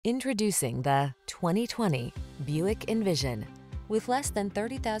Introducing the 2020 Buick Envision. With less than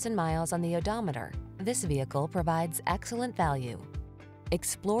 30,000 miles on the odometer, this vehicle provides excellent value.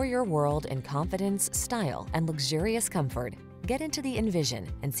 Explore your world in confidence, style, and luxurious comfort. Get into the Envision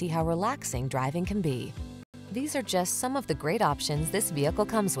and see how relaxing driving can be. These are just some of the great options this vehicle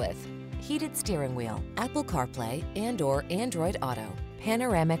comes with: heated steering wheel, Apple CarPlay and/or Android Auto,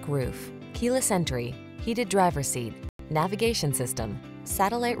 panoramic roof, keyless entry, heated driver's seat, navigation system,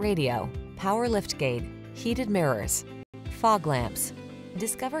 satellite radio, power liftgate, heated mirrors, fog lamps.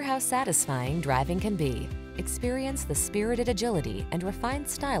 Discover how satisfying driving can be. Experience the spirited agility and refined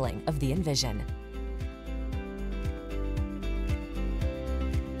styling of the Envision.